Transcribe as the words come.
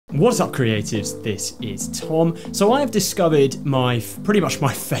What's up, creatives? This is Tom. So I have discovered pretty much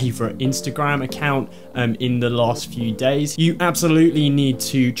my favorite Instagram account in the last few days. You absolutely need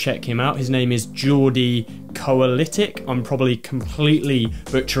to check him out. His name is jordi.koalitic. I'm probably completely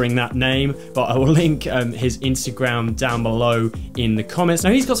butchering that name, but I will link his Instagram down below in the comments.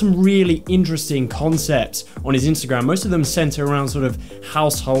 Now, he's got some really interesting concepts on his Instagram. Most of them center around sort of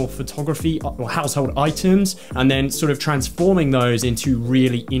household photography or household items, and then sort of transforming those into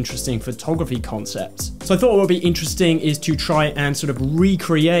really interesting photography concepts. So I thought what would be interesting is to try and sort of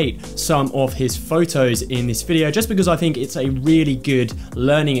recreate some of his photos in this video, just because I think it's a really good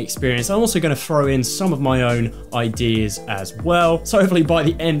learning experience. I'm also going to throw in some of my own ideas as well. So hopefully by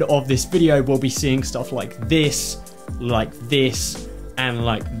the end of this video, we'll be seeing stuff like this, and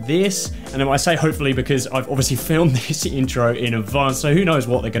like this. And I say hopefully because I've obviously filmed this intro in advance, so who knows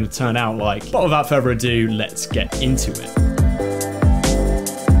what they're going to turn out like. But without further ado, let's get into it.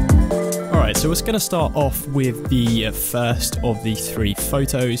 Alright, so we're going to start off with the first of the three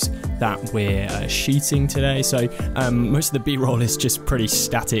photos that we're shooting today. So most of the B-roll is just pretty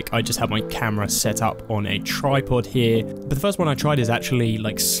static. I just have my camera set up on a tripod here. But the first one I tried is actually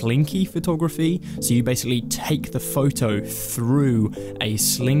like slinky photography. So you basically take the photo through a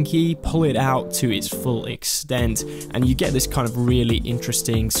slinky, pull it out to its full extent, and you get this kind of really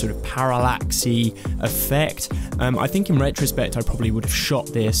interesting sort of parallaxy effect. I think in retrospect, I probably would have shot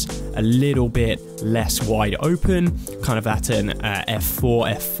this a little bit less wide open, kind of at an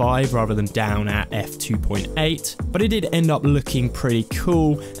f4, f5 rather than down at f2.8, but it did end up looking pretty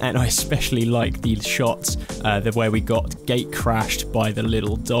cool. And I especially like these shots where we got gate crashed by the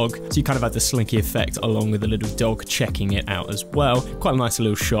little dog, so you kind of had the slinky effect along with the little dog checking it out as well. Quite a nice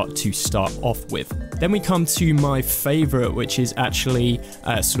little shot to start off with. Then we come to my favorite, which is actually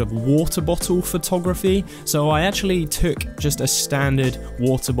sort of water bottle photography. So I actually took just a standard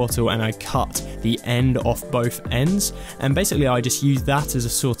water bottle and I cut the end off both ends, and basically I just used that as a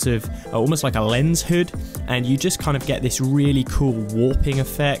sort of almost like a lens hood, and you just kind of get this really cool warping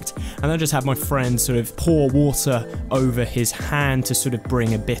effect. And I just had my friend sort of pour water over his hand to sort of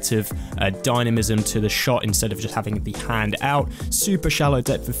bring a bit of dynamism to the shot instead of just having the hand out. Super shallow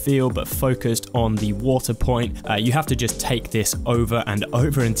depth of field, but focused on the water point. You have to just take this over and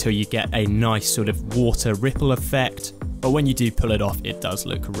over until you get a nice sort of water ripple effect. But when you do pull it off, it does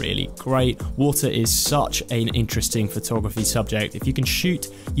look really great. Water is such an interesting photography subject. If you can shoot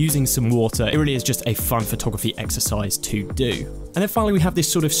using some water, it really is just a fun photography exercise to do. And then finally, we have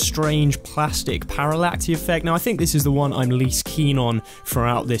this sort of strange plastic parallaxy effect. Now, I think this is the one I'm least keen on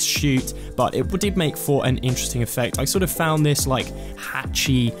throughout this shoot, but it did make for an interesting effect. I sort of found this like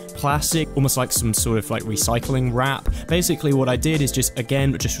hatchy plastic, almost like some sort of like recycling wrap. Basically, what I did is just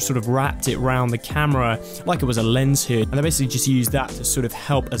sort of wrapped it around the camera like it was a lens hood. And I basically just used that to sort of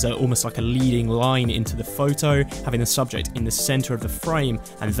help as almost like a leading line into the photo, having the subject in the center of the frame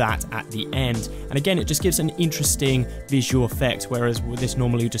and that at the end. And again, it just gives an interesting visual effect, whereas this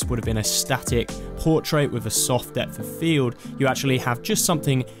normally just would have been a static portrait with a soft depth of field. You actually have just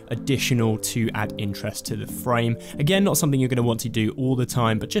something additional to add interest to the frame. Again, not something you're going to want to do all the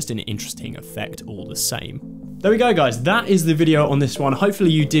time, but just an interesting effect all the same. There we go, guys. That is the video on this one.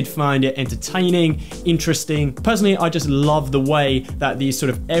 Hopefully you did find it entertaining, interesting. Personally, I just love the way that these sort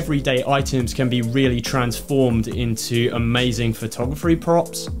of everyday items can be really transformed into amazing photography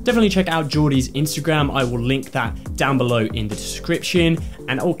props. Definitely check out Jordi's Instagram. I will link that down below in the description,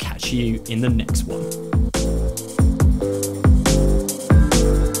 and I'll catch you in the next one.